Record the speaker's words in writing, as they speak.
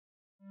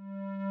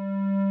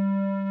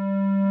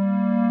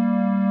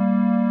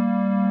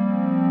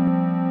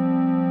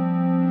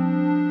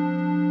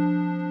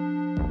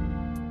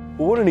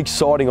what an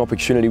exciting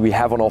opportunity we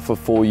have on offer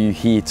for you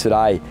here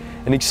today.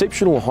 An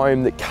exceptional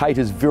home that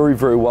caters very,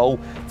 very well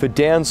for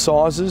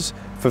downsizers,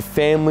 for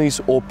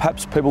families, or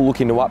perhaps people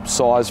looking to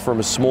upsize from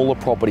a smaller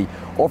property,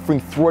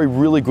 offering 3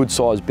 really good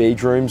sized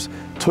bedrooms,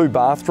 2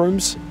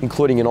 bathrooms,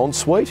 including an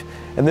ensuite,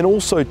 and then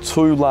also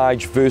 2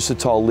 large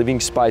versatile living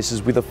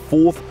spaces with a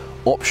 4th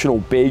optional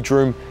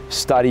bedroom,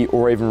 study,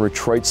 or even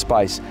retreat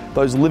space.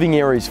 Those living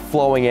areas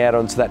flowing out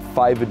onto that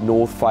favoured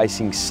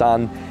north-facing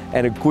sun,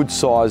 and a good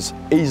size,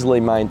 easily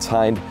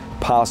maintained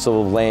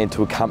parcel of land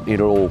to accompany it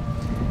all.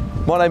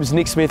 My name is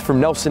Nick Smith from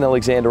Nelson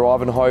Alexander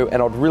Ivanhoe,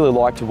 and I'd really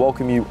like to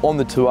welcome you on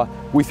the tour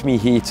with me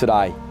here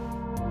today.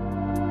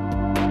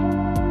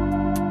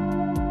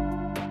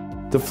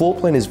 The floor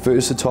plan is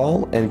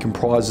versatile and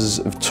comprises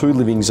of 2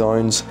 living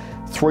zones,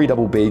 3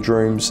 double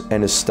bedrooms,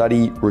 and a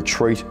study,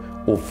 retreat,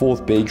 or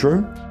 4th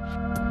bedroom.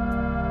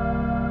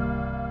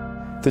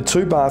 The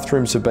 2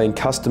 bathrooms have been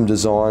custom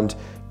designed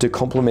to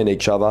complement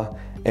each other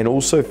and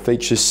also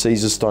features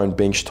Caesarstone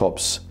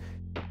benchtops.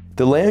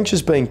 The lounge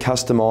has been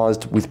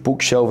customised with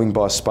book shelving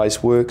by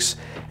Spaceworks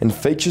and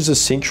features a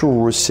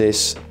central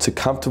recess to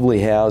comfortably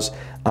house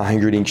a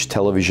 100-inch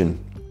television.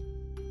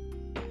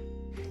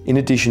 In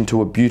addition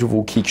to a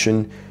beautiful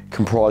kitchen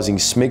comprising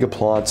Smeg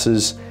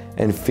appliances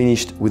and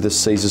finished with a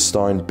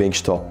Caesarstone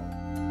benchtop.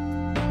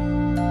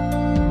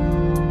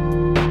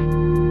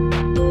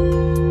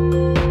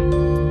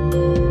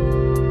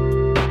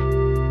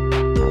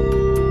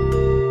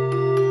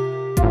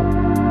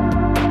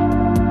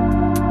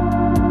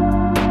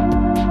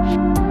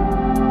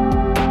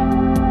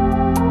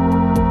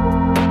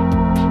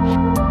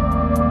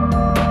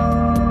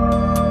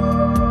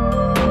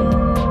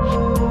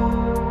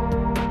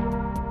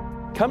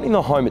 Accompanying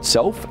the home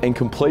itself and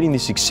completing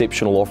this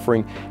exceptional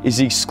offering is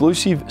the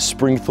exclusive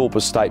Springthorpe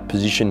Estate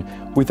position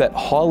with that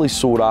highly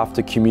sought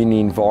after community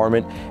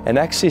environment and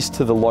access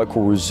to the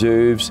local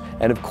reserves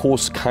and of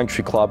course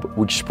Country Club,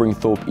 which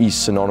Springthorpe is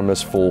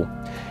synonymous for.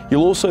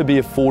 You'll also be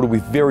afforded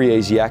with very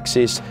easy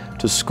access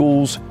to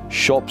schools,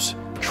 shops,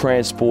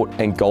 transport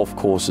and golf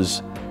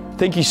courses.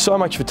 Thank you so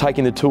much for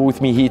taking the tour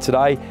with me here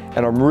today,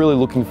 and I'm really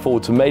looking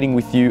forward to meeting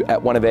with you at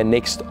one of our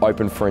next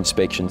open for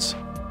inspections.